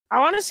I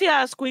want to see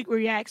how Squeak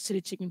reacts to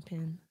the chicken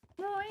pen.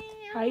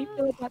 How you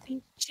feel about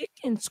these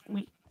chickens,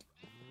 Squeak?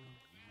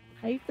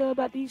 How you feel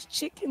about these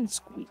chickens,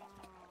 Squeak?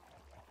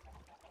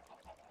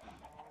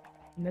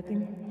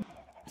 Nothing.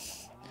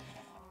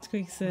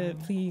 Squeak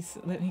said, please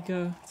let me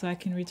go so I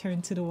can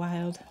return to the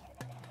wild.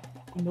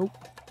 Nope.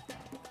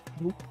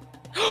 Nope.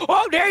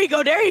 Oh, there you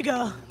go. There you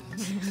go.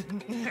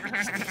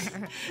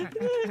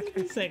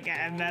 It's like,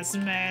 that's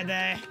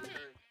murder.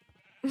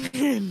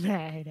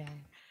 Murder.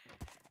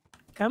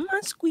 Come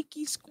on,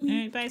 Squeaky Squeak.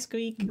 Alright, bye,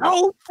 Squeak.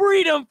 No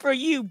freedom for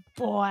you,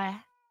 boy.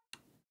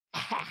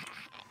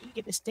 You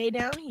get to stay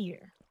down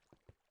here.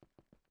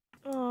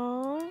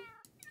 Oh.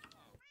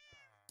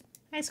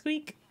 Hi,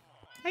 Squeak.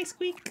 Hi,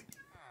 Squeak.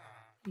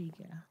 Here you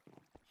go.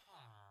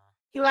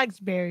 He likes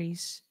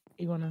berries.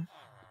 You wanna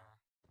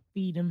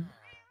feed him?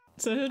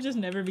 So he'll just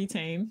never be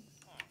tame.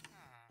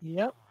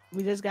 Yep.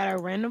 We just got a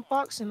random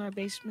fox in our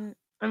basement.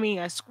 I mean,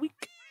 a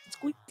Squeak.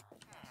 Squeak.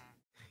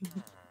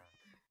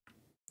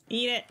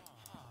 Eat it.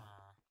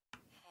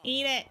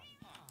 Eat it.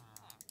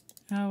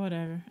 Oh,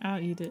 whatever.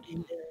 I'll eat it.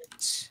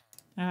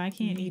 Oh, I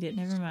can't eat it.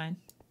 Never mind.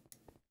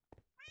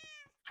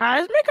 Alright,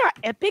 let's make our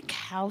epic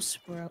house,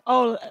 bro.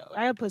 Oh,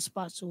 I gotta put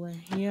Spots away.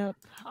 Yep.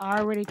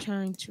 Already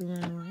trying to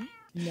run away.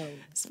 No.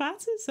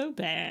 Spots is so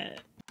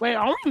bad. Wait,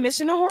 are we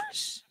missing a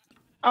horse?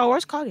 Oh,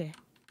 where's Kage?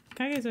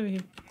 Kage's over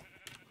here.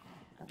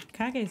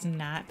 Kage's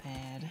not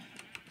bad.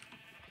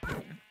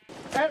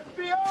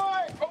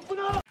 FBI, open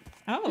up!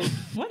 Oh,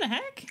 what the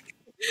heck?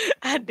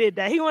 I did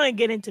that. He wanted to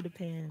get into the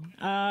pan.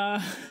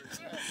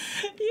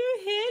 You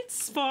hit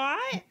Spot?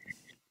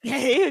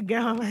 Yeah, you're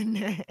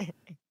going.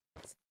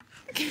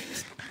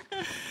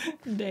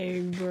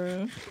 Dang,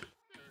 bro.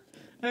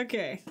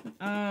 Okay.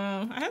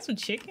 I have some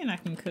chicken I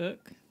can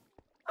cook.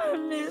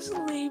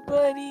 Honestly,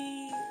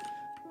 buddy.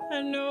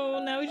 I know.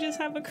 Now we just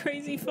have a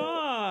crazy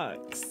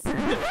fox.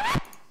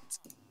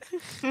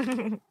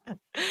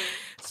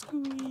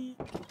 Squeak.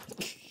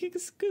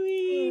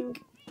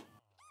 Squeak.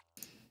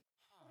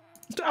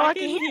 Oh, I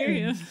can hear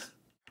him.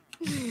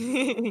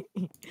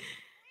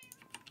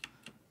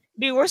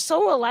 Dude, we're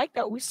so alike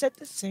that we said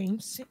the same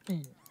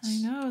sentence. I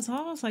know. It's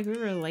almost like we're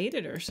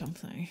related or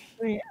something.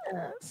 Yeah,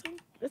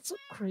 that's so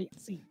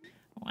crazy.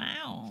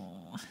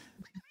 Wow.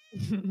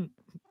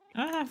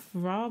 I have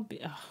raw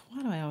beef. Oh,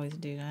 why do I always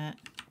do that?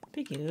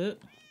 Pick it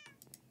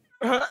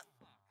up.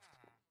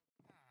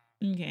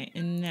 Okay,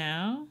 and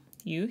now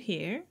you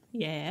here.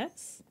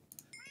 Yes.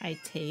 I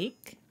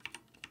take.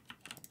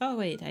 Oh,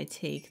 wait. I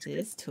take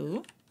this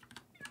too.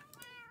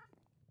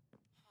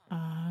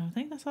 I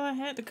think that's all I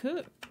had to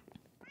cook.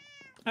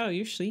 Oh,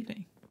 you're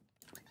sleeping.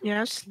 Yeah,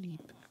 I'm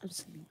asleep.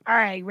 All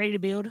right, ready to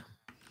build?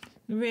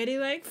 Ready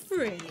like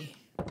Freddy.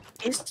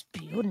 It's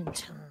building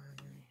time.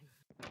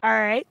 All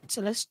right,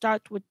 so let's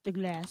start with the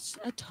glass.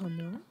 A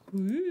tunnel.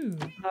 Ooh.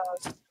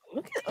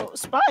 Look at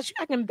Spot, you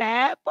acting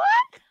bad, boy.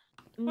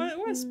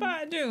 What's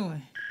Spot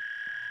doing?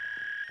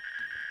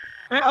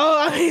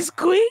 Oh, he's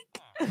Squeak.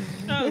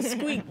 Oh,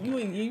 Squeak.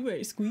 You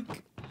ready,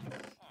 Squeak?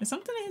 Is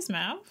something in his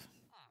mouth?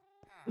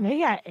 They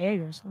got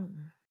egg or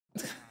something.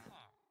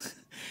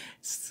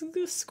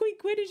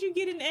 Squeak, where did you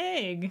get an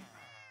egg?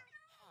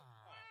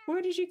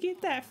 Where did you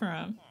get that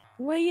from?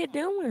 What you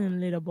doing,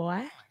 little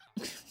boy?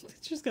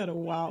 Just got a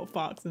wild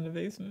fox in the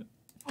basement.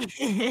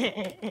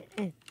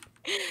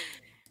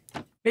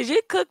 Did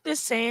you cook the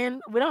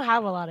sand? We don't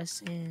have a lot of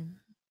sand.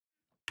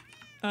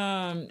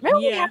 Maybe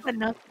we have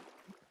enough.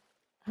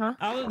 Huh?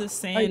 All of the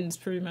sand is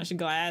pretty much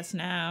glass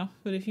now.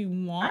 But if you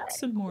want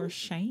some more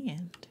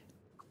sand.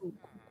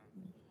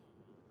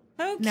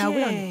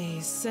 Okay,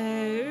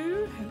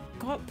 so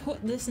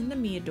put this in the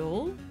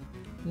middle.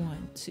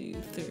 1, 2,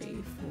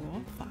 3,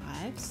 4,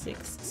 5,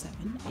 6,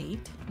 7,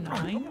 8,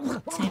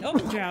 9, 10. Oh,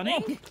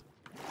 drowning.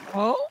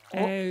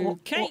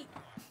 Okay.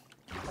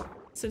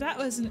 So that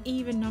was an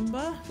even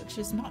number, which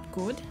is not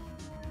good.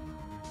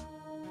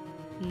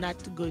 Not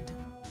good.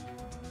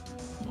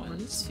 1,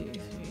 2,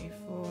 3,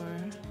 4.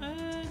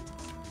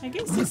 I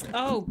guess this.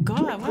 Oh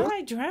God, why did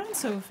I drown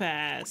so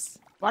fast?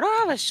 Why do I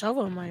have a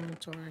shovel in my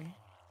inventory?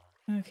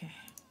 Okay.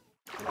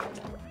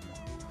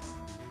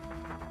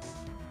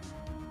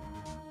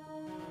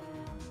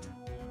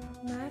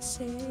 My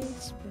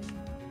safe space.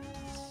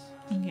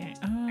 Okay.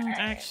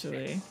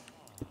 Actually,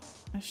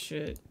 I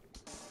should.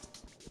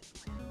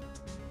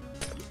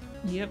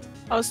 Yep.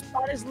 Oh,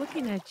 Spot is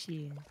looking at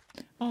you.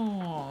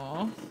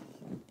 Aww.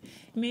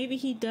 Maybe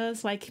he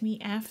does like me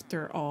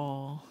after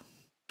all.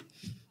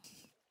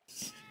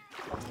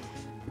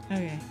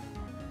 Okay.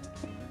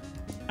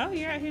 Oh,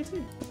 you're out here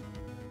too.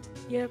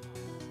 Yep.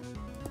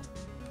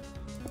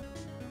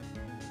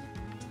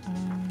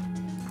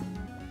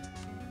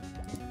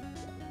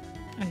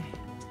 Okay.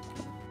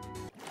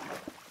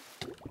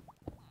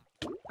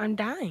 I'm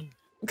dying.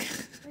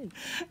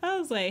 I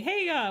was like,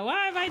 hey,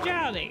 why am I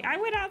drowning? I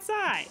went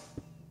outside.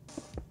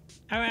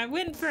 I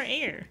went for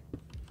air.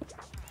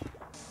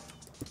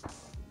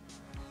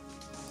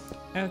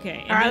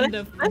 Okay, and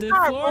then the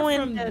floor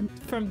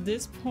from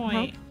this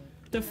point,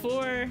 the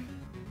floor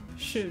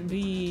should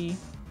be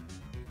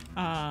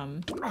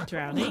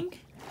drowning.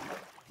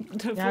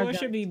 The Yeah, I floor got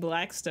should be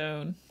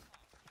blackstone.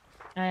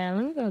 Let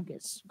me go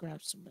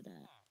grab some of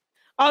that.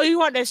 Oh, you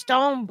want the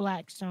stone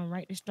blackstone,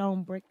 right? The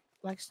stone brick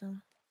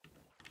blackstone.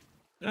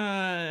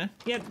 Yeah,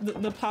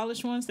 the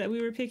polished ones that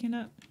we were picking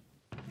up.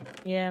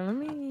 Yeah, let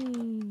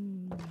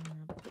me.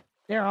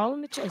 They're all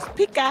in the chest.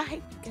 Pika,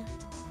 hey Pika.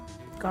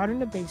 Guard in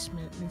the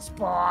basement and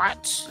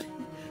Spot.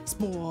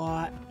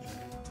 Spot.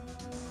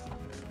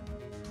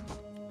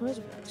 Where's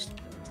the blackstone?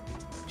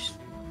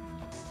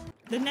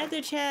 The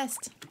nether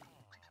chest.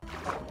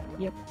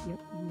 Yep, you're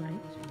right.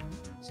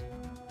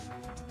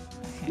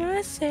 Okay.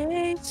 My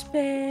safe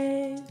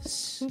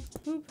space. Boop,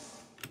 boop.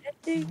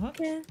 Nothing What?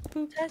 can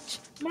Boop. touch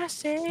my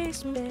safe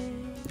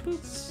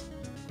space.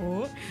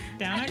 Oh,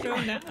 down I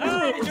go, down.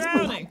 Oh, I'm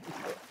drowning.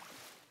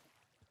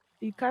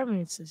 The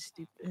Carmen is so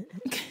stupid.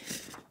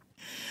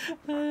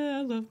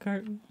 I love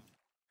Cartman.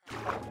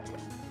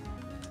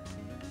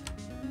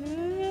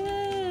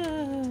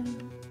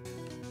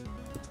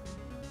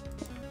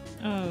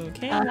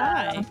 Okay,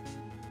 why?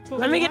 But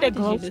let me get why the did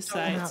you glow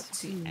decide stone out,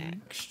 to be too.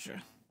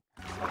 extra?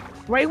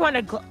 Where you want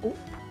to go?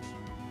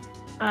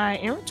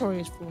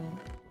 Inventory is full.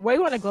 Where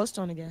you want a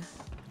glowstone again?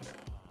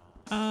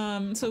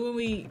 So when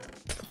we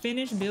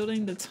finish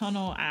building the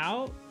tunnel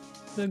out,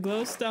 the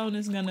glowstone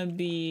is gonna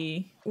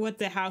be what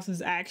the house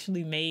is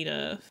actually made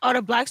of. Oh,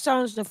 the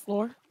blackstone is the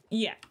floor.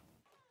 Yeah.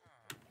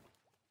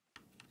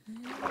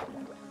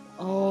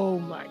 Oh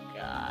my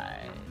god,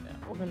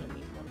 we're gonna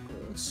need more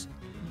glows.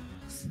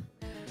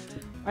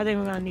 I think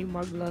we're gonna need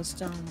more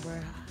glowstone, bro.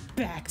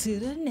 Back to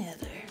the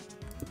nether.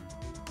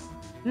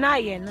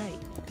 Not yet, not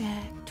yet.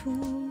 Back to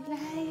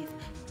life.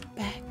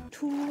 Back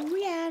to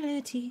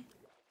reality.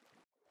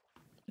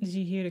 Did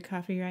you hear the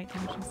copyright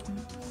that just now?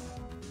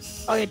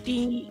 Oh yeah,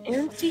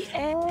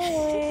 DMTA.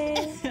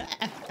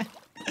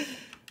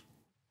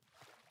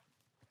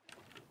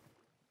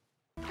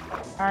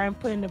 Alright, I'm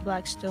putting the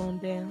blackstone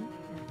down.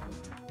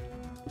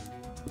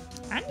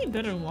 I need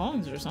better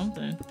lungs or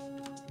something.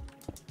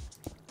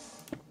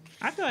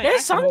 I feel like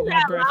There's I can hold something my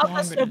that breath allows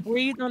us longer to than...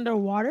 breathe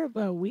underwater,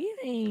 but we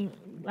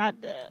ain't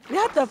got the. We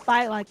have to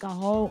fight like a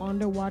whole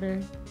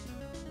underwater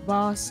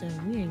boss,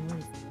 and we ain't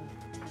ready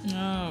for that.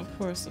 Oh, of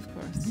course, of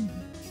course.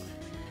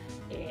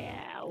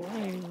 Yeah, we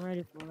ain't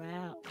ready for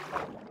that.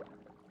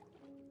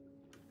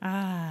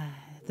 Ah,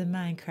 the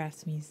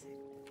Minecraft music.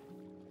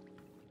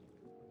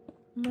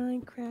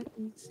 Minecraft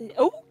music.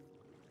 Oh,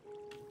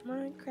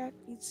 Minecraft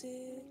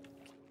music.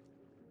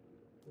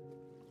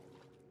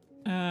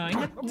 You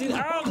have to do...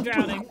 Oh, I'm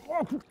drowning.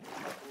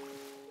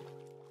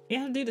 You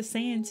have to do the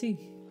sand too.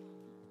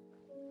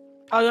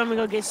 Oh, you want me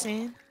to go get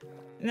sand?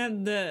 Now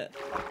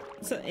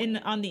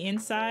on the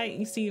inside,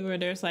 you see where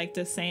there's like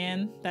the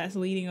sand that's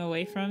leading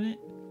away from it.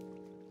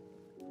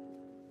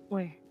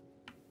 Where?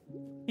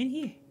 In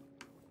here.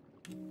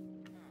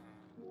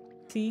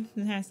 See,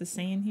 it has the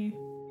sand here.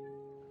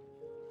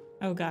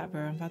 Oh god,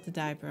 bro, I'm about to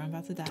die, bro. I'm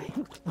about to die.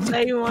 So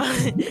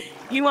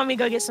you want me to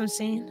go get some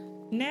sand?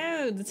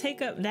 No, to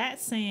take up that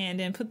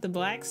sand and put the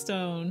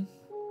blackstone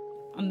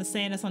on the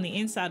sand that's on the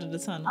inside of the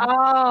tunnel.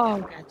 Oh,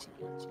 gotcha.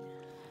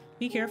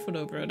 Be careful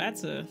though, bro.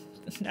 That's a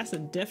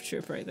death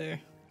trip right there.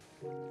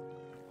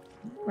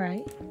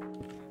 Right.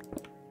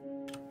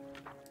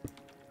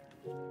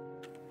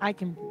 I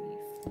can breathe.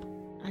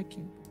 I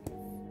can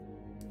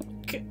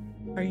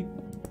breathe. Are you?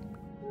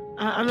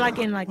 I'm like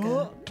in like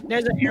a.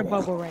 There's an air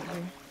bubble right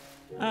here.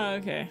 Oh,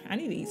 okay. I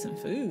need to eat some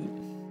food.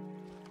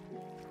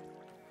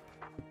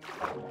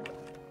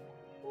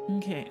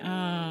 Okay.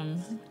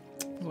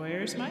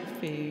 Where's my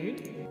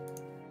food?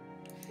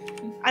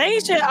 I think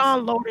you should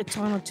lower the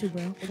tunnel too,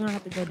 bro. We're gonna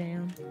have to go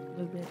down a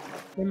little bit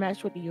to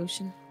match with the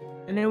ocean,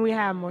 and then we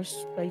have more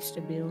space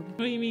to build.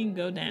 What do you mean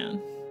go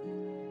down?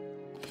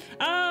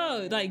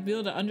 Oh, like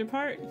build an under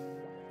part?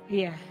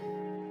 Yeah.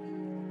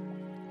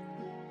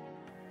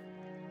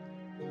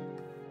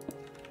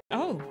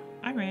 Oh,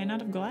 I ran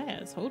out of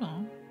glass. Hold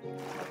on.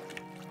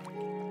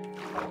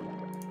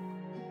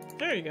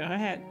 There you go. I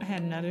had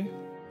another.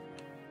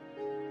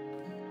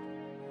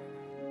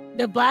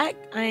 The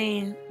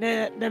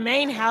the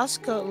main house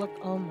could look.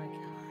 Oh my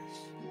gosh.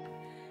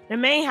 The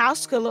main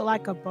house could look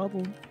like a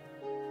bubble.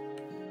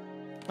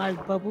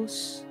 Like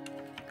bubbles.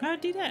 How'd I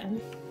do that?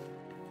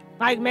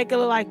 Like make it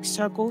look like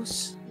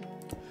circles.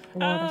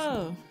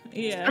 Oh,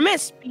 yeah. I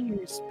meant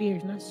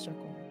spears, not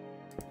circle.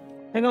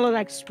 They're gonna look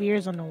like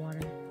spears on the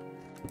water.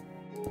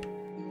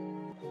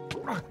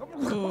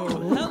 Oh,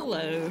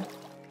 hello.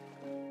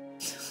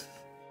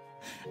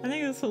 I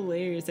think it's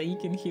hilarious that you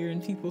can hear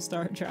when people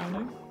start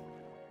drowning.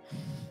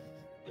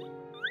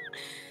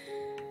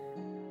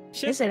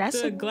 Should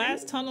That's the a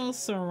glass tunnel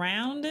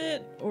surround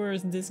it, or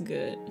is this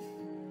good?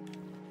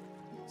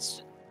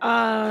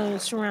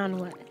 Surround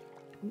what?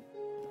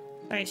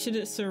 Like, should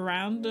it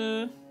surround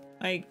the...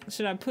 Like,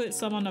 should I put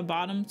some on the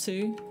bottom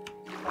too?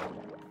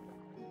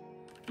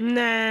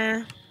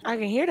 Nah, I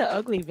can hear the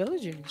ugly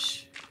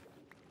villagers.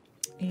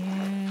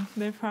 Yeah,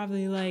 they're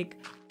probably like,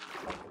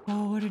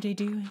 oh, what are they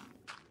doing?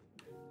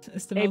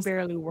 It's the They most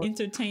barely work.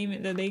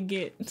 entertainment that they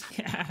get.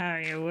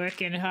 You're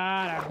working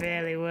hard, I'm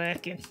barely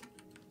working.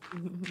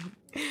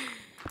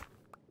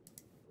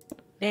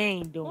 They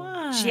ain't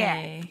doing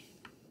jack.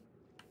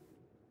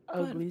 Why?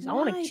 Uglies. I Why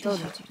want to did kill you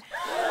them. do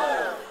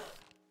that?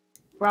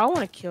 Bro, I want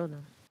to kill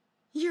them.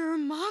 You're a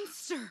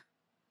monster.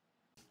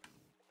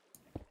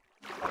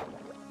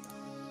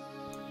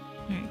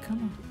 Alright, come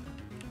on.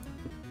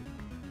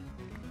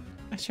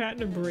 I tried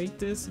to break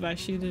this by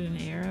shooting an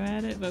arrow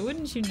at it, but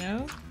wouldn't you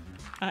know?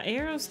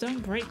 Arrows don't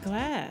break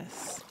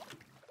glass.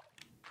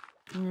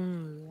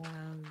 You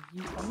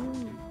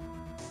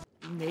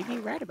may be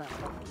right about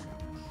that.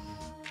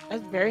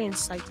 That's very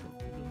insightful.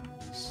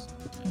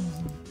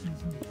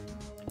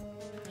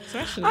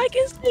 Especially. I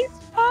can see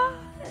Spot.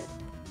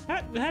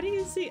 How do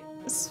you see?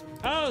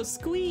 Oh,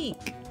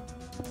 Squeak.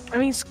 I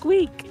mean,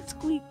 Squeak.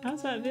 Squeak. I was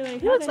about to be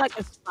like, He looks like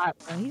a Spot,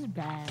 bro. He's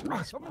bad.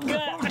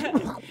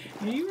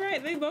 You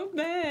right. They both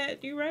bad.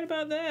 You right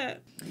about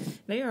that.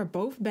 They are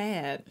both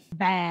bad.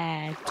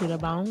 Bad to the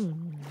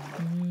bone.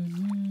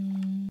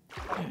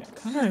 Right,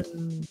 come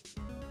on.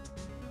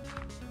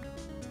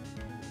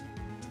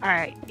 All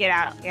right, get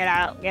out, get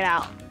out, get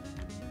out.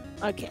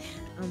 Okay.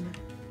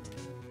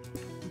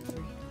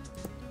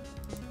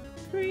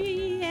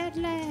 Free at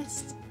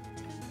last.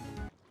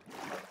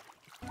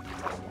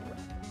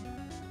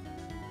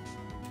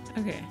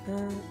 Okay.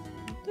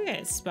 Look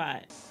at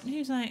Spot.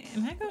 He's like,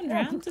 am I going to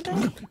drown today?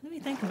 Let me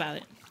think about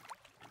it.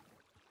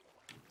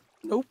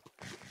 Nope.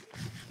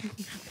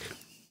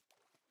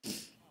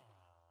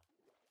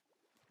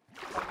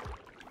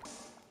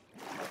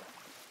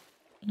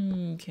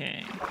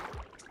 Okay.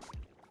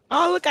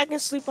 Oh, look, I can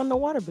sleep on the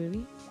water,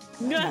 baby.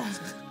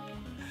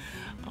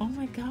 Oh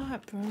my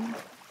god, bro.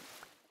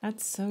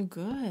 That's so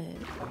good.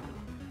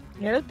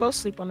 Yeah, let's both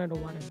sleep under the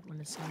water when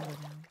the sun goes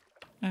down.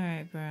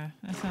 Alright, bro.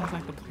 That sounds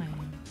like a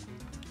plan.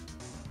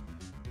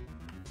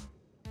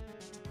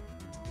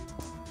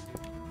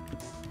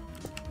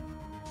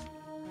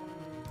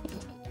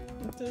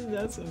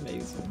 That's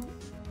amazing.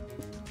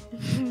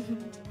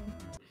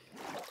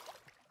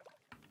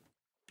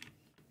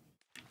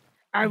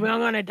 All right, we're not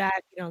gonna die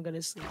if you don't go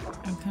to sleep.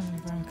 I'm coming,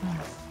 bro. I'm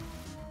coming.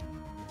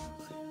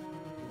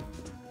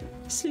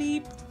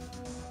 Sleep.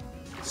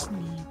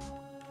 Sleep.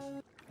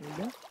 There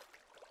you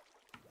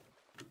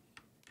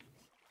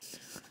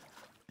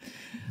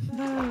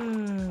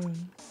go.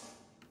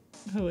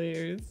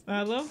 Hilarious.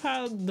 I love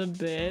how the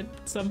bed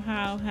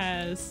somehow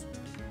has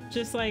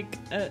just like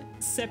a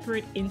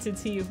separate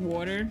entity of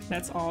water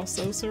that's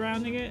also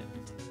surrounding it.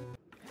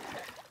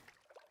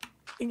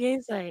 The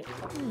game's like,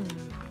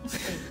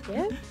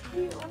 bed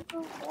be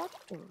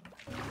underwater.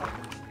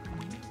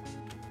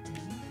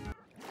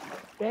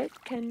 Bed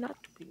cannot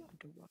be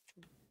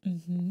underwater.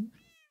 Mm-hmm.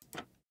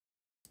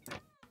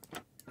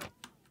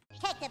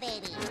 Take the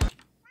baby.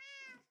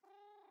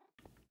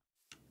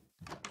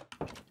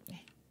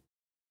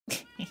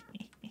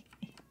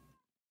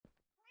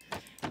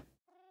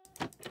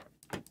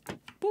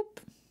 Boop.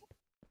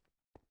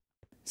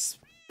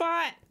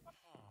 Spot.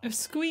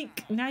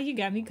 Squeak. Now you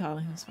got me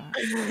calling him Spot.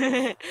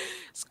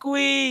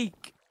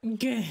 Squeak.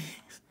 Good.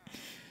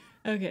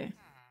 Okay.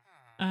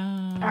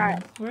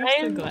 Alright.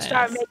 Where's the glass?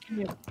 Start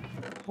making it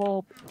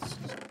bulb.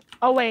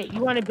 Oh wait,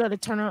 you want to build the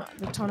tone out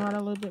a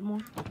little bit more?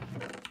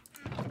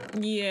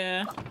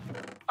 Yeah.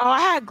 Oh,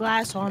 I had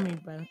glass on me,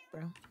 bro.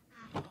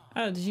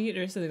 Oh, did you get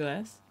the rest of the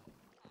glass?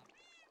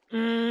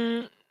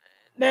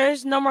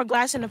 There's no more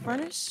glass in the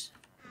furnace.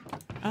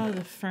 Oh,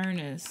 the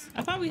furnace.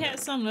 I thought we had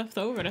some left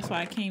over. That's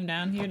why I came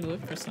down here to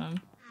look for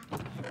some.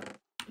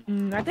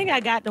 I think I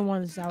got the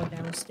ones that were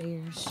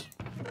downstairs.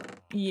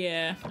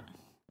 Yeah.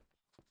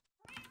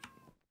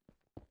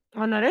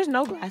 Oh no, there's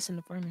no glass in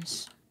the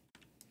furnace.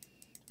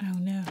 Oh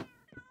no.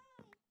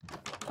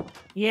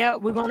 Yeah,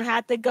 we're gonna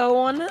have to go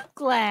on the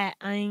glass.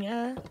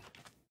 Oh,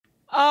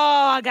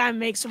 I gotta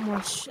make some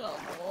more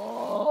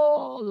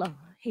shovel.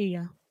 Here you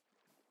go.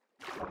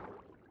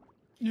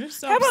 There's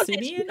some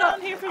obsidian down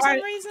here for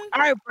some reason.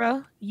 All right,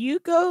 bro. You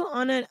go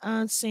on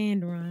a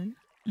sand run.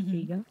 Here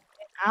you go.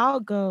 I'll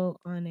go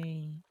on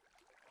a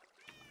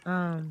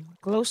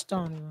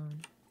glowstone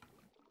run.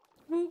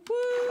 Woo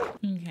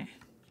woo. Okay.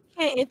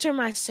 Can't enter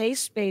my safe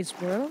space,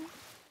 bro.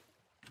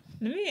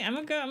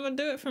 I'm gonna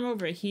do it from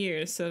over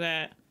here so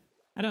that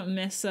I don't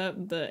mess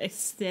up the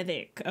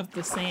aesthetic of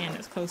the sand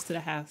that's close to the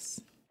house.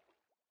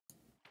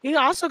 You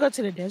can also go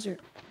to the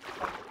desert.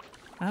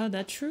 Oh,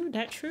 that's true.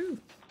 That's true.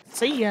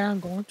 See ya, I'm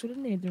going to the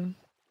nether.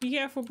 Be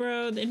careful,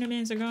 bro. The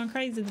internets are going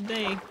crazy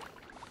today.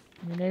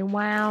 And they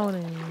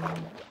wilding.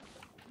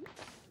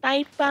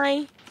 Bye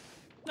bye.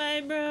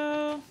 Bye,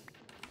 bro.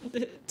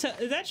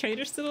 Is that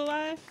trader still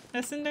alive?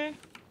 That's in there?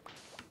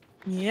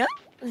 Yep.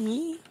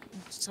 He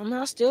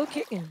somehow still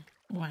kicking.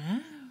 Wow.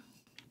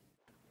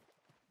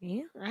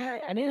 Yeah,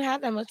 I didn't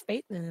have that much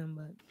faith in him,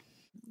 but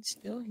he's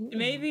still here.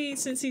 Maybe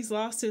since he's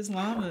lost his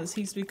llamas,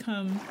 he's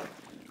become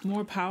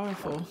more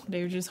powerful.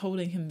 They're just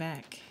holding him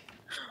back.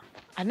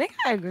 I think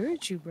I agree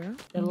with you, bro.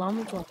 The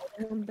llamas were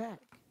holding him back.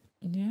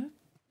 Yeah.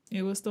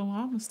 It was the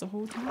llamas the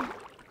whole time.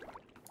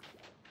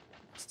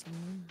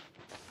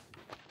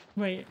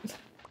 Wait,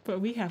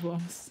 but we have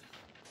llamas.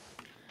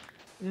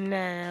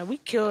 Nah, we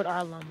killed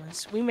our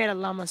llamas. We made a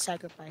llama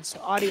sacrifice, so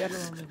all the other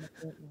llamas are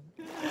dead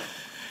now.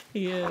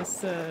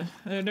 Yes,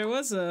 there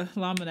was a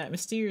llama that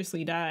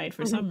mysteriously died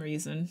for some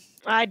reason.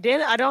 I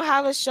did. I don't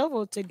have a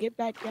shovel to get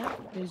back down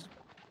this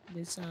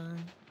I,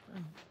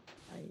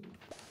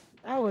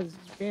 that was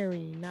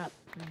very not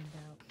planned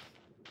out.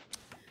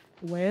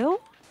 Well,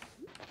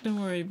 Don't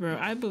worry, bro.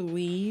 I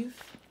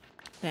believe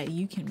that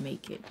you can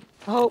make it.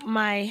 I hope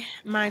my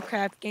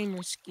Minecraft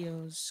gamer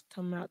skills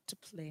come out to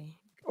play,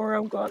 or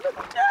I'm gonna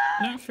die.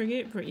 Don't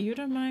forget, bro, you're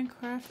the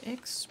Minecraft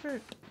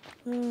expert.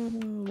 Why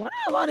do I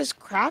have all this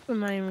crap in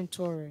my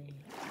inventory?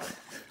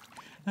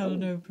 I don't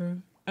know, bro.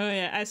 Oh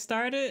yeah, I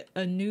started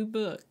a new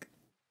book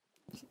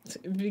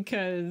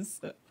because,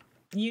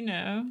 you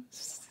know,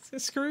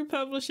 screw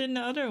publishing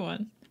the other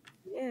one.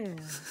 Yeah.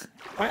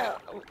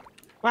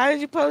 Why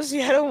did you post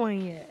the other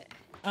one yet?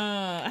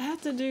 I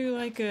have to do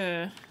like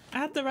I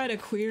have to write a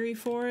query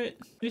for it,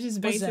 which is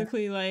What's that?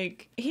 basically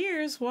like,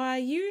 here's why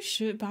you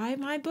should buy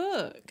my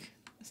book.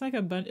 It's like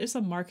it's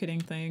a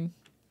marketing thing.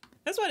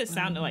 That's what it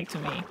sounded like to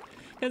me.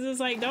 Because it's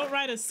like, don't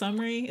write a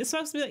summary. It's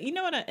supposed to be like, you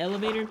know what an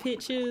elevator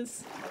pitch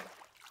is?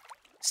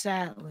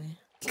 Sadly,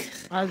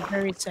 I was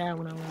very sad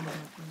when I learned about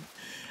that.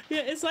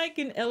 Yeah, it's like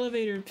an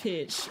elevator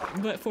pitch,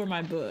 but for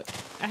my book.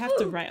 I have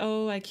to write,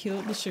 oh, I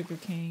killed the sugar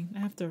cane. I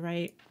have to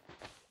write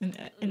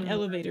an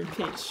elevator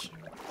pitch.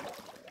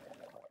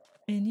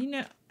 And you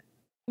know,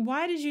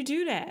 why did you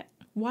do that?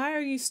 Why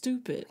are you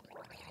stupid?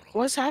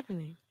 What's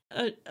happening?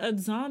 A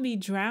zombie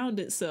drowned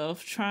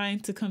itself trying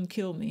to come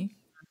kill me.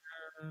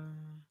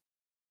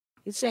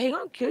 He said he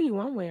gonna kill you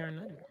one way or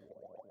another.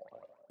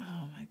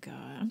 Oh my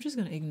god, I'm just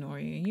gonna ignore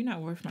you. You're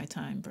not worth my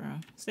time, bro.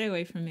 Stay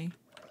away from me.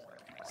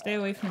 Stay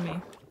away from me.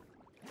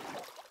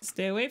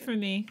 Stay away from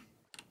me.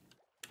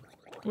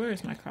 Where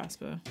is my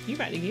crossbow? You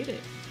about to get it.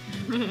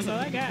 That's all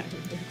I got.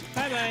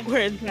 Bye bye.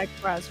 Where's that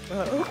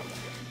crossbow?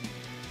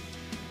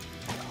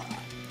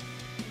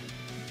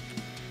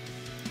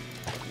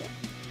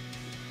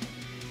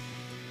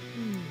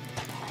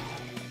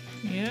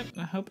 Yep,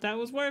 I hope that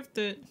was worth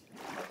it.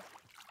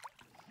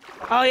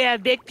 Oh yeah,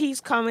 Big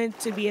P's coming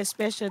to be a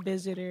special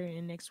visitor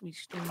in next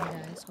week's stream,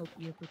 guys. Hope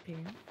you're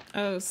prepared.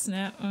 Oh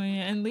snap! Oh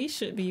yeah, and Lee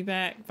should be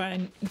back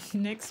by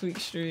next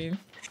week's stream.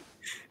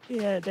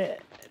 Yeah,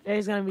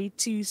 there's gonna be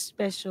two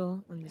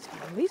special.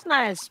 At least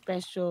not as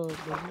special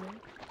visitor.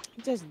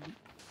 He just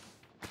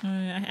Oh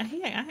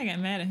yeah, I got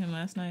mad at him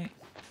last night.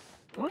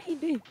 what he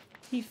do?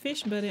 He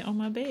fish butted on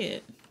my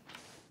bed.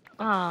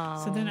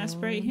 Oh. So then I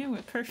sprayed him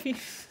with perfume.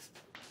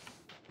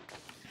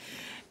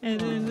 And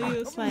then Lee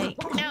was like,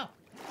 no.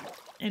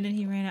 And then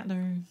he ran out the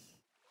room.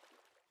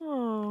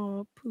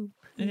 Oh, poop.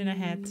 And then I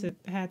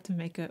had to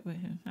make up with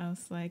him. I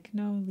was like,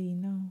 no, Lee,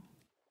 no.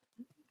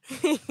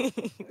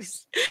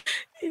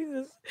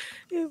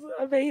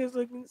 I bet he was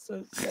looking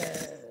so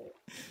sad.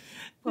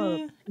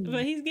 Yeah,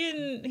 but he's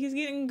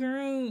getting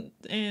groomed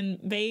and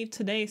bathed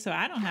today, so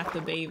I don't have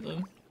to bathe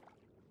him.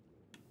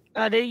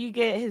 Did you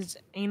get his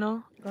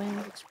anal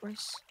gland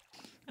express?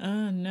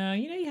 No,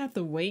 you know you have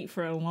to wait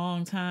for a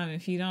long time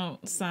if you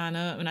don't sign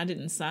up, and I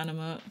didn't sign him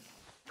up.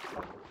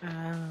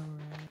 Oh.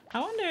 I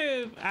wonder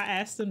if I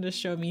asked them to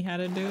show me how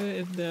to do it,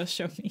 if they'll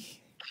show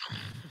me.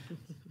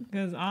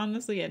 Because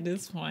honestly, at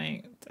this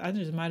point, I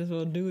just might as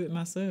well do it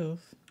myself.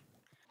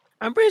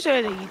 I'm pretty sure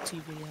it's a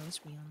YouTube video, let's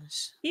be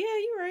honest. Yeah,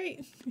 you're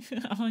right.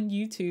 On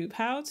YouTube,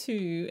 how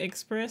to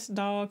express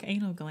dog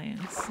anal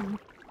glands.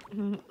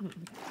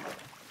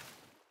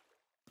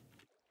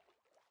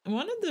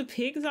 One of the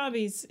pig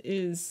zombies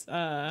is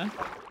on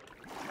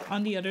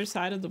the other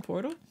side of the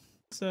portal.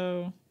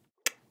 So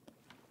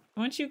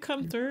once you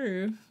come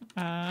through,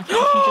 just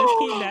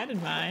keep that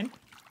in mind.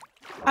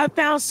 I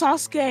found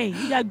Sasuke.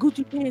 He got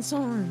Gucci pants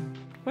on.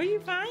 Where you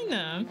find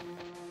them?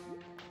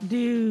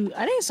 Dude,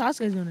 I think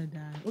Sasuke's gonna die.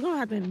 We're gonna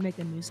have to make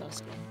a new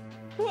Sasuke.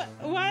 What?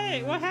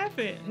 Why? What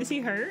happened? Is he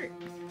hurt?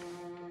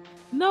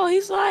 No,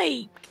 he's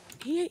like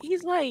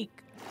he's like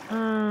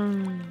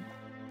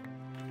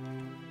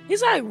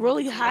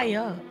really high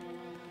up.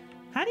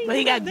 How do you But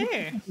he get got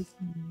there?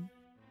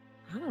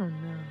 I don't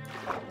know.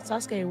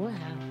 Sasuke, what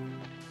happened?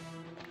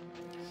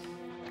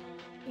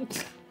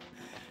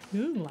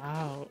 You're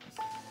loud.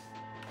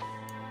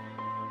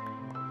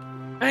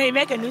 I mean,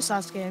 make a new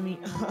Sasuke. I mean,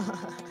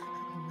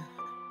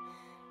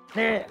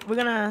 we're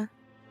gonna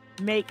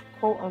make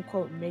quote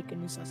unquote make a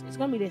new Sasuke. It's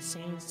gonna be the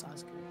same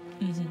Sasuke.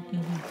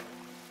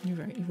 You're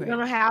right. You're We're right.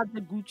 gonna have the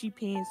Gucci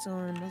pants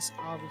on. That's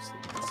obviously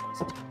the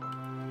Sasuke.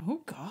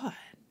 Oh God.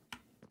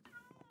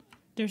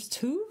 There's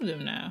two of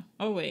them now.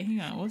 Oh wait,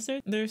 hang on. What's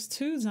there? There's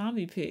two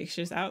zombie pigs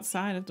just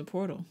outside of the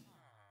portal.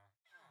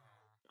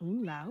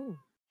 Ooh, loud.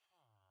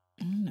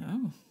 Oh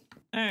no.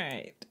 All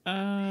right.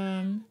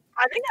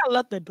 I think I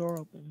left the door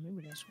open.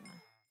 Maybe that's why.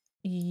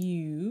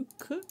 You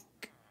cook.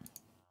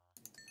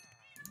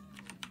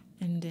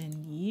 And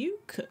then you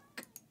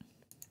cook.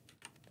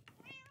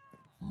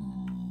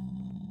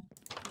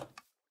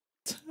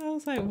 I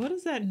was like, what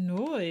is that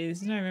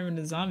noise? And I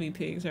remember the zombie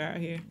pigs are out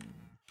here.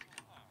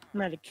 I'm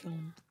gonna kill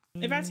him.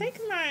 If I take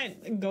my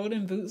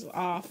golden boots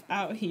off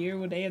out here,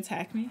 would they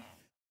attack me?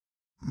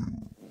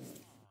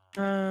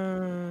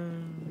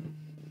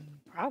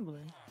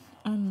 Probably.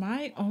 On my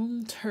my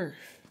own turf.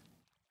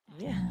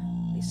 Yeah,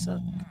 they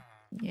suck.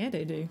 Yeah,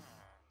 they do.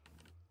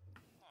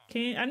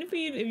 I need for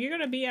you, if you're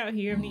gonna be out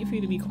here, I need for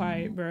you to be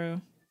quiet,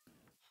 bro.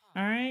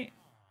 All right.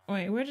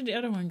 Wait, where did the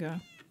other one go?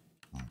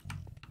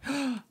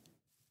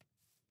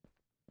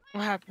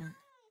 What happened?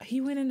 He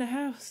went in the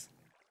house.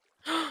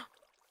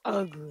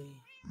 Ugly.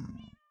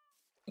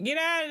 Get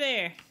out of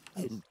there.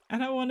 I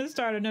don't want to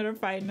start another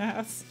fight in the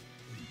house.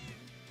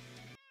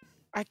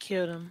 I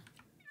killed him.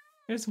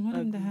 There's one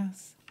in the Ugly.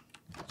 house.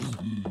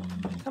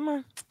 Come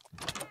on.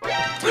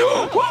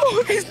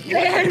 Whoa, it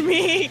scared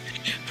me.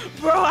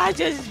 Bro, I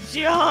just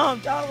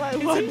jumped. I was like,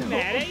 Is what he the-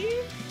 mad at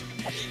you?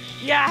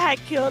 Yeah, I had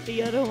killed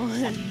the other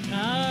one.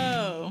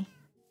 Oh.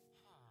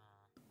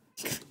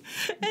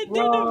 And then the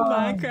Bro.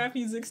 Minecraft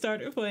music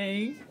started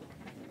playing.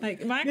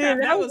 Like, Minecraft, Yeah,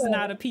 that that was was-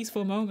 not a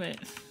peaceful moment.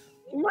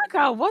 Oh my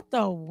god, what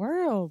the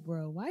world,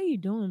 bro? Why are you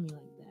doing me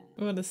like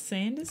that? Well, the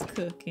sand is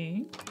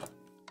cooking.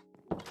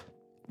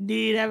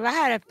 Dude, if I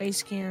had a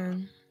face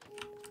cam,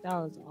 that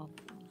was awful.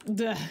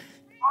 Duh.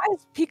 Why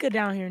is Pika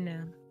down here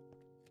now?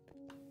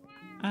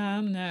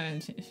 No,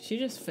 she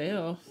just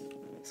fell.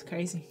 It's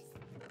crazy.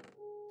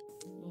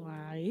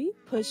 Why you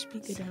push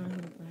Pika down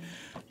here,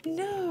 bro?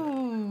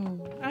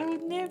 No, I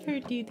would never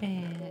do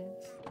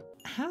that.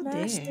 How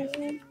dare.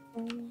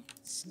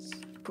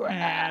 Crap.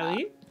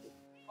 Allie,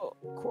 Oh,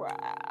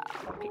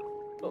 crap.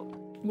 Oh.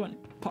 one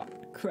pot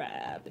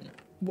crab and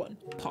one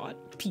pot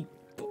people.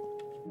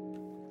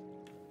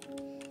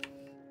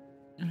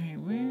 Alright,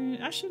 where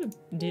I should have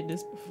did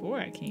this before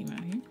I came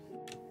out here.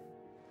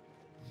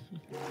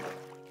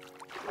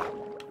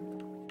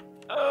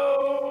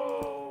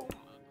 Oh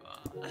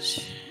my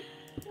gosh.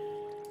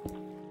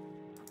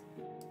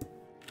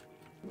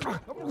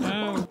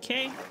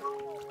 Okay,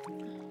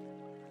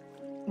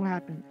 What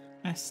happened?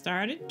 I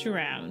started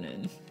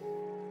drowning.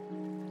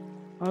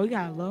 Oh, we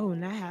got low when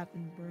that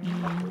happened, bro.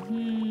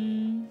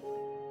 Mm-hmm.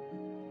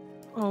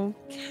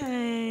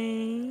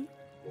 Okay.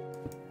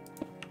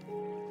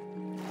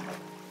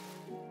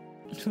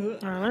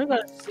 Alright, let me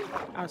go sit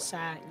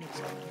outside next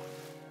time.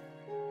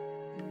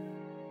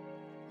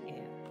 Yeah.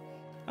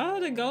 Oh,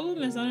 the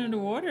golem is under the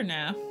water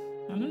now.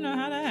 I don't know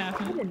how that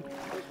happened.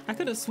 I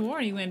could have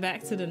sworn he went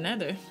back to the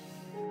nether.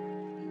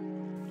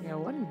 Yeah,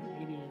 what an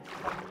idiot.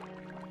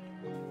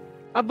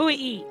 Oh, but we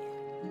eat.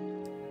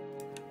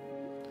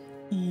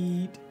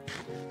 Eat.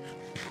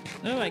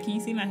 Oh, like, can you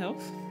see my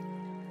health?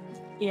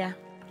 Yeah.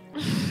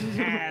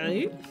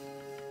 Allie.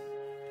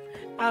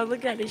 I was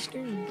looking at the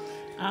screen.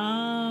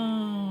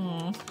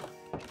 Oh.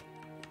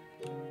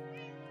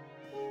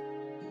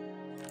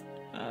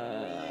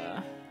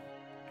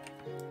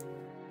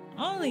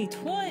 Only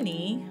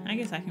 20? I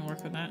guess I can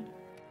work with that.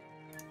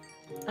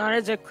 Oh,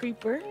 there's a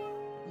creeper.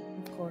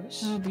 Of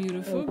course. Oh,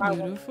 beautiful, Oh,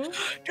 beautiful.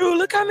 Dude,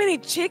 look how many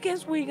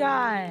chickens we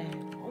got.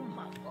 Oh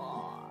my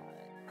god.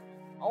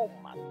 Oh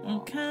my I'm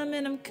god.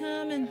 coming, I'm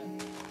coming.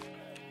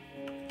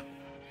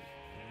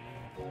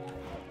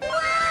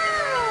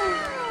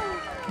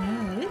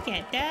 Oh, look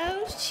at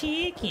those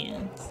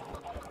chickens.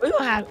 We're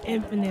gonna have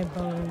infinite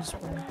bows,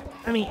 bro.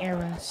 I mean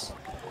arrows.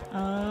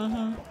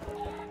 Uh-huh.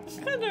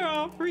 They're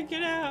all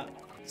freaking out.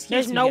 There's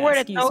Excuse me, nowhere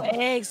guys, to throw excuse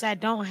me. eggs that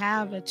don't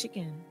have a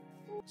chicken.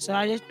 So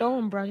I just throw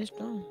them, bro. Just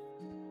throw them.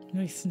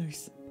 Nice,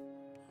 nice.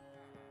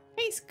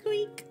 Hey,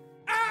 Squeak.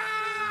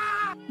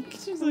 Ah!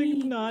 She's like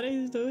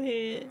nodding his little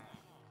head.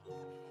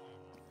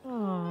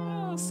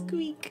 Oh, Oh,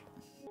 Squeak.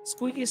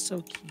 Squeak is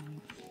so cute.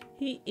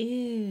 He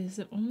is.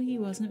 If only he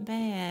wasn't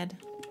bad.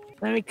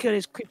 Let me kill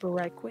this creeper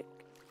right quick.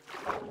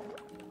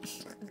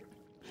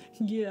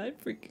 Yeah, I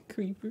freaking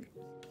creeper.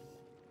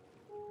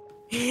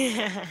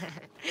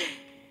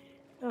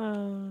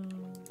 Oh.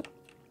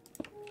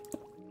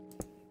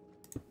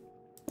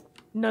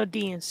 No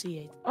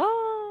DMCA.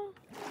 Oh,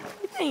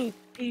 you think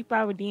he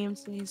probably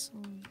DMCA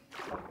soon?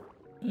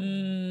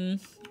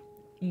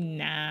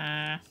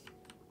 Nah.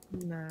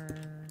 Nah.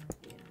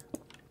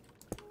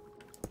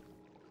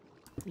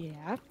 Yeah,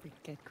 I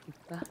freak that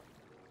creeper.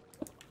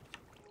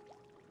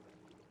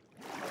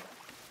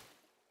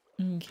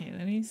 Okay,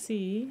 let me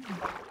see.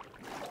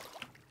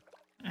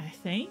 I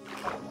think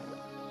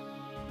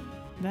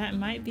that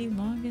might be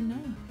long enough.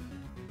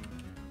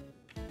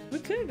 We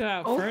could go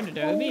out further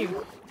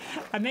though.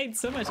 I made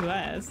so much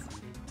glass.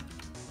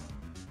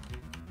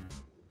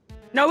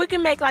 No, we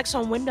can make like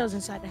some windows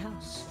inside the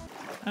house.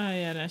 Oh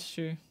yeah, that's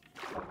true.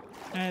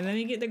 Alright, let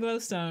me get the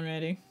glowstone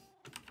ready.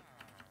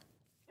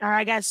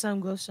 Alright, I got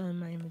some glowstone in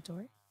my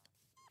inventory.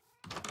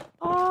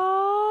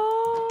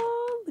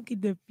 Oh, look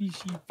at the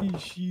fishy.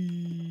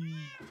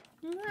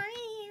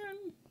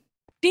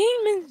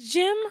 Demon's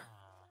Gym.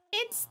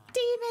 It's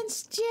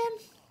Demon's Gym.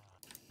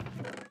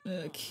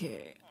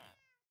 Okay.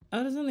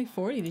 Oh, there's only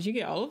 40. Did you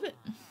get all of it?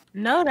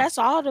 No, that's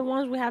all the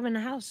ones we have in the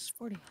house.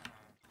 40.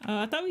 Oh,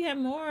 I thought we had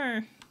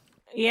more.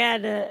 Yeah,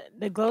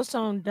 the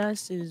glowstone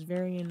dust is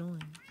very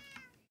annoying.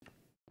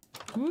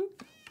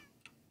 Whoop.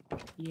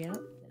 Yep,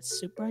 that's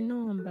super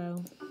annoying,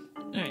 bro.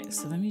 Alright,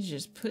 so let me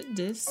just put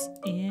this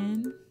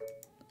in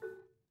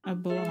a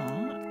block.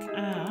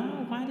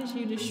 Oh, why did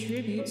you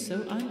distribute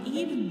so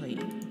unevenly?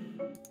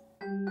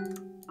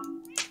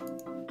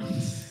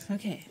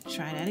 Okay,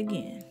 try that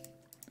again.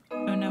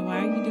 Oh no,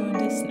 why are you doing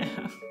this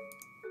now?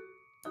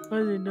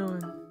 What is it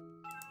doing?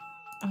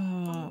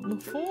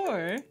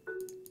 Before,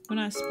 when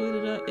I split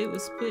it up, it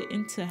was split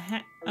into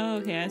half. Oh,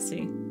 okay, I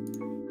see.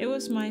 It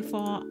was my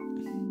fault.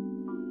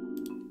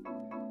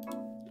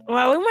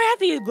 Well, we might have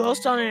to use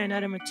glowstone and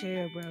another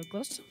material, bro.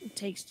 Glowstone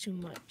takes too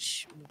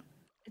much.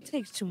 It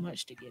takes too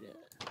much to get it.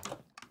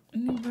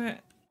 But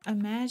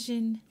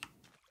imagine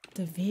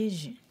the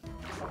vision.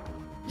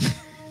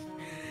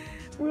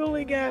 We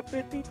only got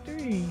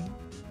 53.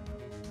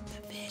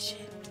 The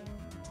vision.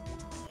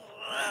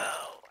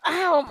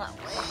 Ow, my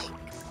leg.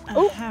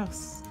 A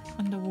house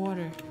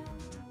underwater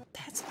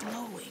that's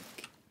glowing.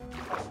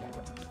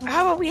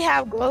 How about we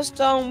have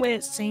glowstone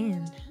with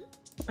sand?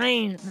 I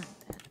ain't not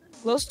that.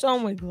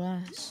 Glowstone with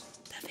glass.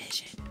 The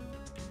vision.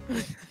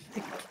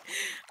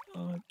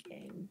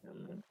 Okay.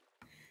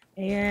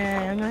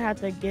 Yeah, I'm gonna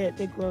have to get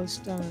the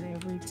glowstone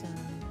every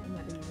time. I'm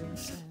not even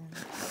sad.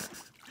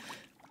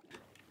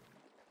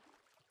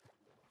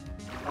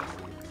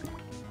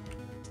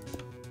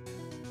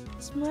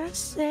 It's my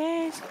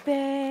safe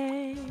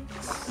space.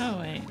 Oh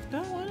wait,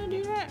 don't want to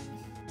do that.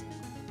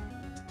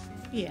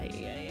 Yeah,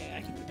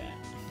 I can do that.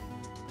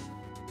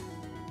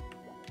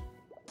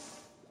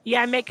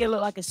 Yeah, make it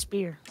look like a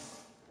spear.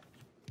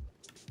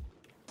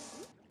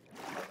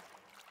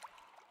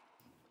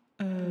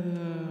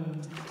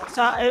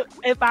 So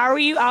if I were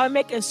you, I would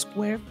make a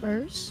square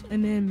first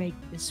and then make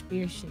the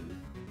spear shape.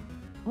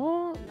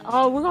 Oh,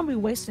 we're gonna be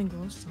wasting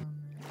glowstone.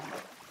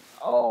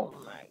 Oh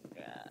my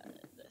god.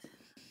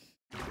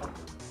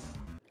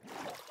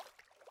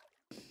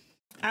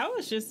 I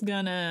was just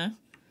gonna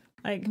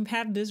like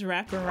have this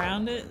wrap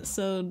around it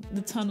so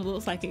the tunnel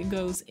looks like it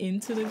goes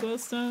into the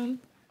glowstone,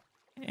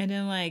 and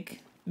then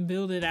like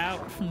build it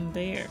out from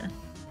there.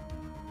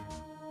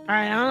 All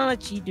right, I'm gonna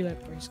let you do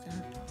it first, guys.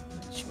 I'm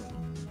not sure.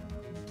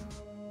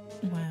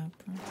 Wow.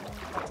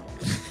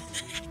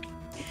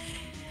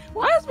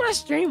 Why is my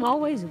stream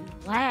always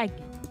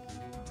lagging?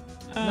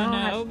 No,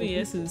 I-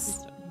 OBS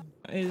is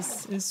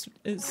it's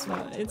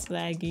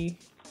laggy.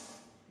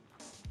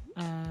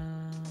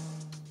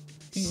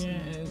 Yeah,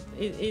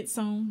 it's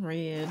on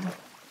red.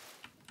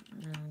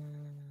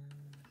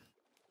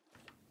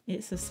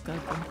 It's a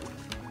scupper.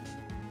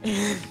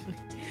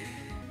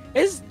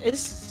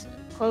 It's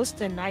close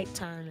to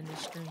nighttime in the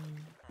stream.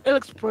 It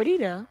looks pretty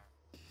though.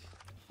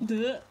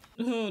 The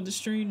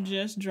stream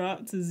just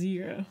dropped to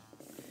 0.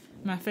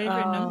 My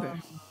favorite number.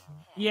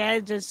 Yeah,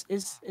 it's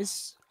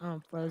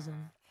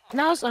frozen.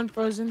 Now it's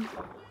unfrozen.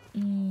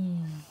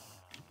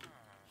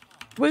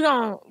 We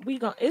gonna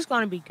it's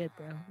gonna be good,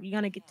 bro. We're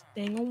gonna get the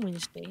thing on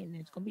Wednesday and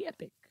it's gonna be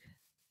epic.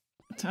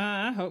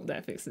 I hope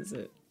that fixes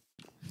it.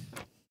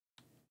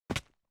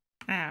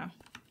 Ow.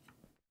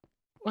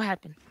 What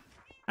happened?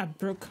 I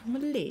broke my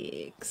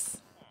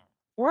legs.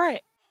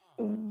 What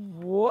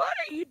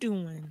are you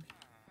doing?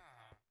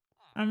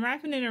 I'm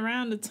wrapping it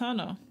around the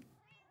tunnel.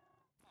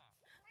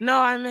 No,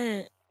 I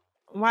meant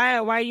why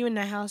are you in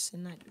the house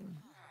and not doing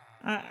it?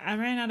 I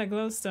ran out of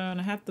glowstone.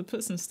 I have to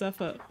put some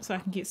stuff up so I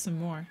can get some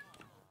more.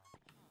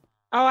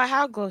 Oh, I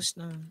have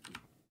glowstone.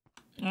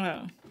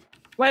 Oh.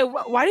 Wait,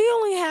 why do you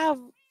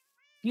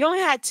only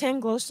had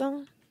 10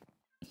 glowstone?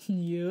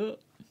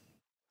 Yup.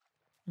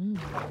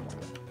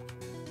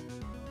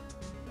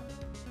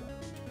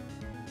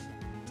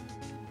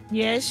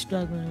 Yeah, it's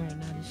struggling right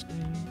now, this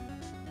stream.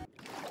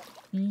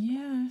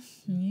 Yeah.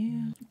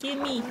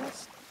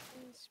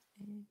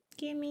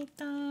 Give me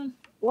some.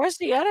 Where's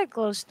the other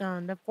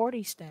glowstone? The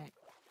 40 stack.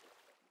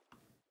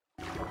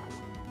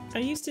 I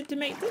used it to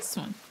make this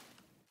one.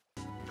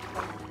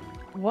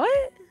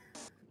 What?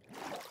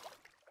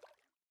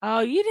 Oh,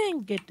 you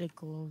didn't get the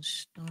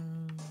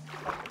glowstone.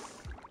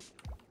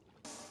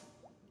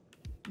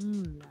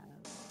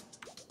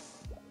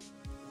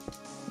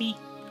 Me.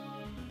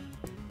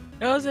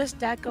 It was a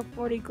stack of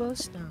 40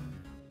 glowstone.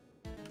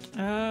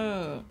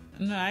 Oh,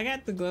 no, I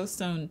got the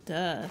glowstone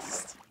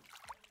dust.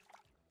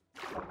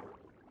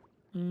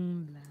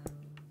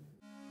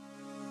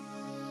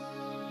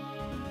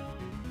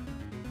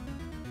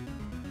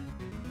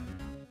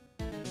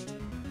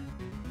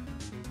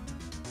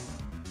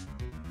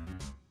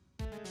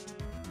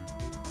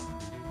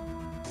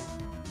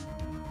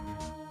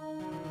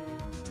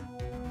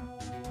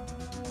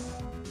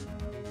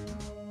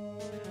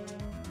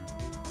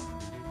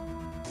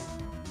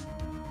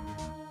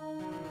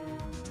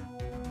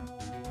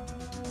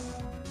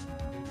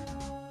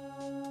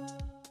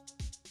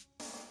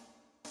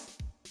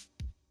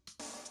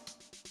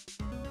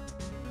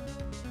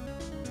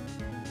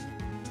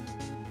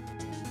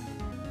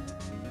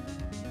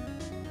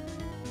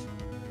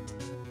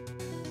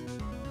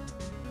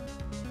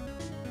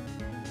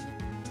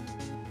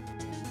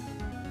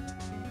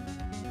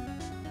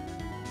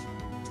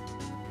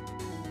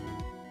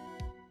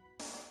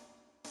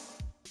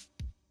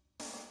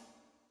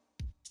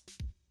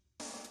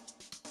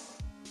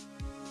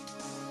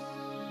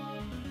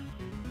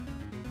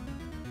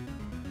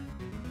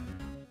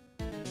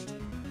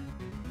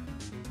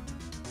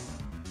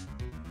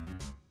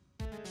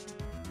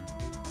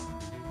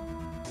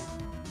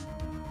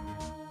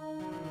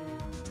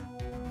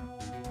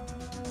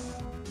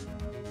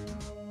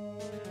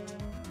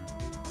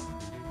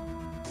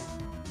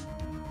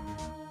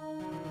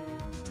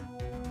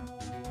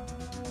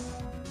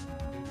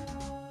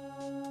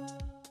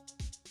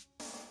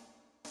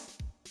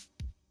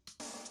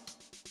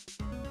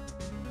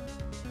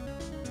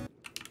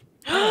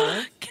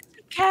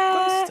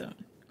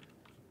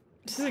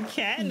 a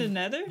cat in the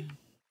nether?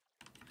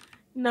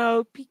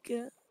 No,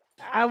 Pika.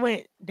 I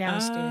went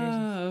downstairs.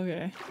 Oh,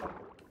 okay.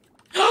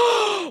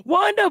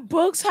 One of the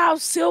books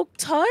have silk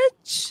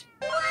touch?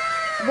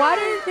 Why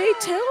didn't they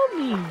tell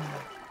me?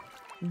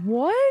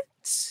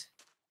 What?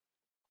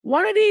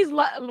 One of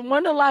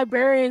the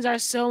librarians are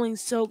selling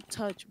silk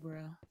touch,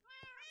 bro.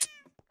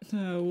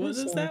 What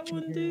does that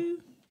one do?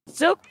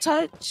 Silk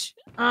touch.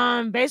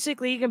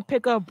 Basically you can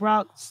pick up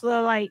rocks.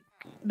 So like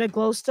the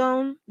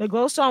glowstone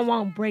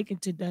won't break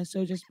into dust.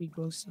 It'll just be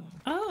glowstone.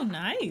 Oh,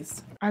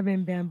 nice. I've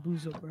been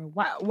bamboozled, bro.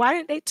 Why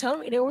didn't they tell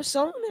me they were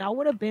selling it? I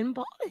would have been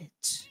bought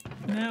it.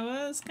 No,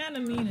 well, it's kind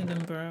of mean of them,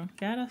 bro.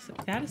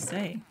 Gotta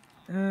say.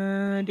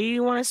 Do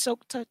you want a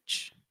silk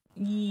touch?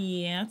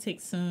 Yeah,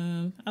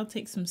 I'll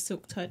take some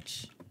silk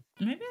touch.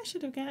 Maybe I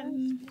should have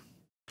gotten.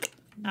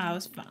 I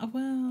was fine.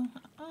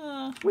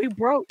 Well, we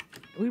broke,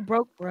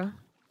 bro.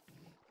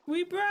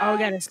 We broke. Oh, we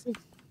got a 6.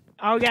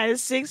 Oh, we got a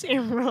 6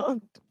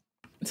 emerald.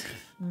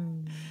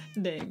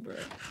 Dang, bro.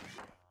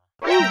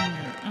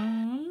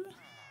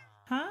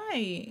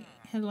 Hi.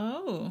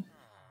 Hello.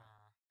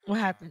 What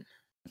happened?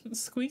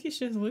 Squeak is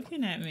just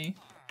looking at me.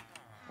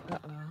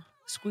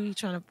 Squeaky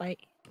trying to fight.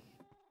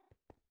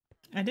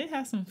 I did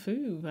have some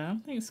food, but I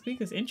don't think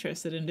Squeak is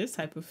interested in this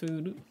type of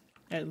food,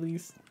 at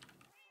least.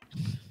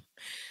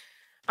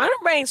 I'm gonna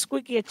bring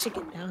Squeaky a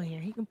chicken down here.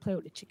 He can play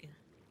with the chicken.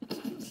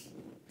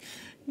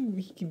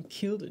 He can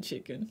kill the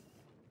chicken.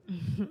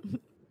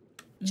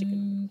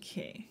 Chicken.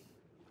 Okay.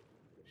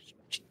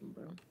 Chicken,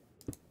 bro.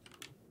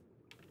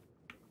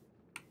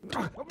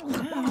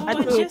 Oh,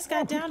 I just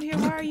got down here.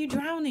 Why are you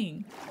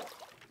drowning?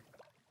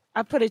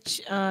 I put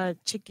a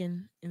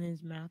chicken in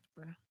his mouth,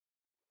 bro.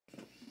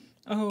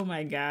 Oh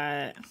my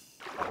god.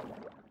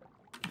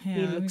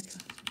 Yeah,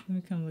 let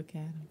me come look at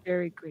him.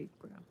 Very great,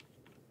 bro.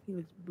 He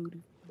looks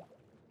beautiful.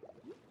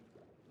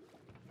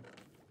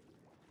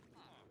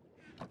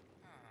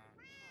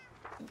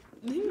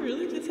 Did he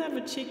really just have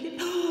a chicken?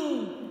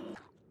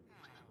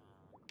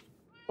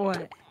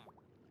 What?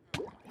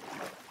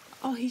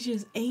 Oh, he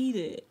just ate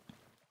it.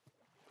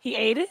 He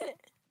ate it?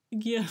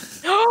 Yeah.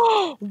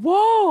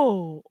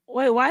 Whoa!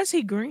 Wait, why is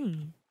he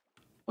green?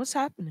 What's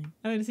happening?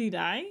 Oh, is he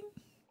dying?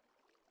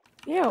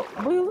 Yeah,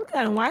 boy, look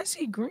at him. Why is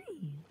he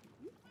green?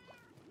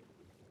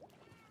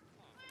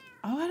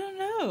 Oh, I don't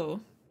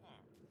know.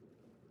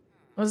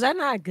 Was that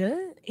not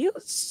good? He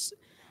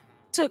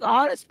spent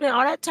all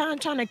that time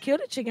trying to kill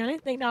the chicken. I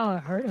didn't think that would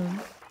hurt him.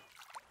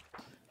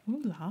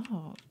 Ooh,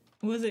 Lord.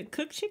 Was it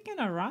cooked chicken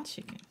or raw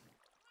chicken?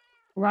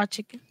 Raw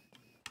chicken.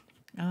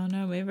 I don't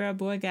know. Maybe our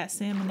boy got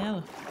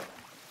salmonella.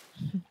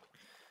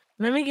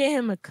 Let me get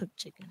him a cooked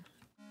chicken.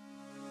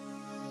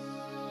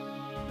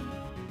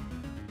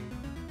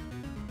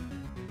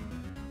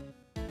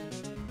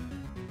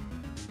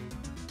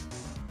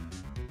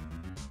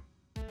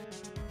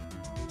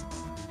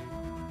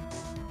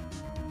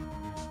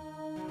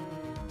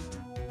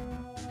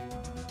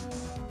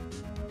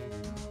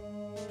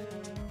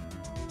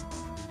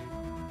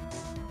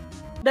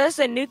 Does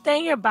the new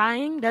thing you're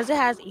buying, does it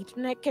have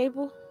Ethernet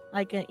cable?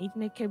 Like an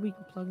Ethernet cable you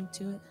can plug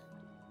into it?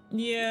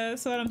 Yeah,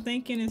 so what I'm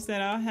thinking is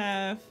that I'll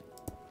have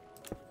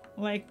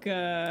like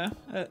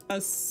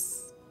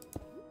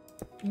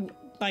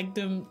like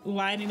the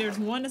lighting. There's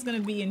one that's gonna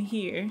be in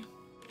here,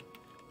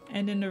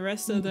 and then the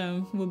rest of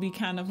them will be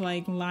kind of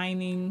like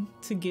lining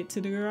to get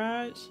to the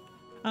garage.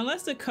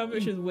 Unless the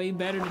coverage is way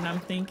better than I'm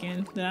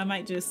thinking, then I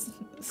might just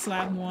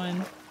slap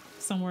one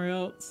somewhere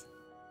else.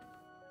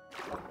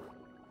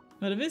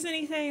 But if it's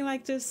anything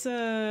like this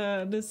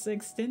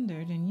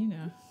extender, then you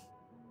know.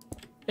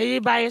 Did you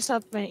buy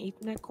yourself an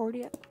Ethernet cord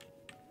yet?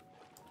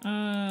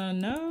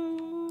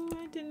 No,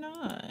 I did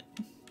not.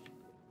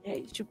 Yeah,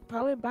 you should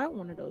probably buy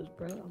one of those,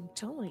 bro. I'm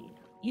telling you.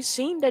 You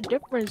seen the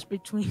difference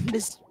between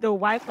the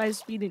Wi-Fi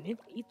speed and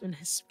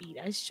Ethernet speed.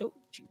 I showed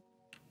you.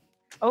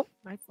 Oh,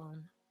 my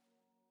phone.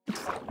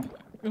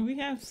 We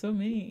have so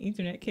many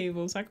Ethernet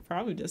cables, I could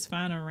probably just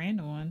find a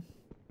random one.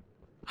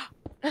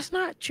 That's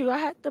not true. I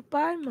had to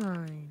buy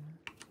mine.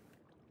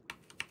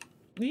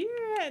 You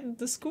were at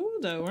the school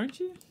though, weren't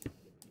you?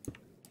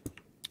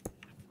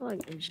 I feel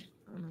like there's,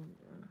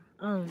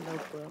 I don't know,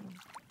 bro.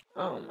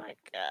 Oh my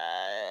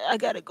god. I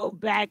gotta go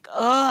back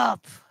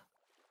up.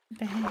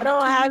 I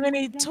don't have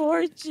any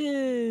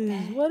torches.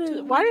 Why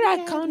did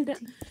I come down?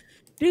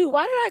 Dude,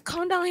 why did I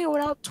come down here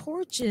without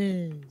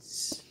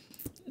torches?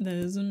 That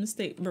is a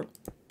mistake, bro.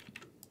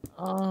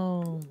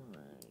 Oh my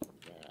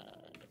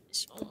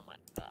gosh. Oh my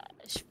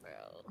gosh,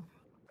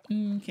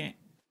 bro. Okay.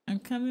 I'm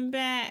coming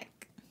back.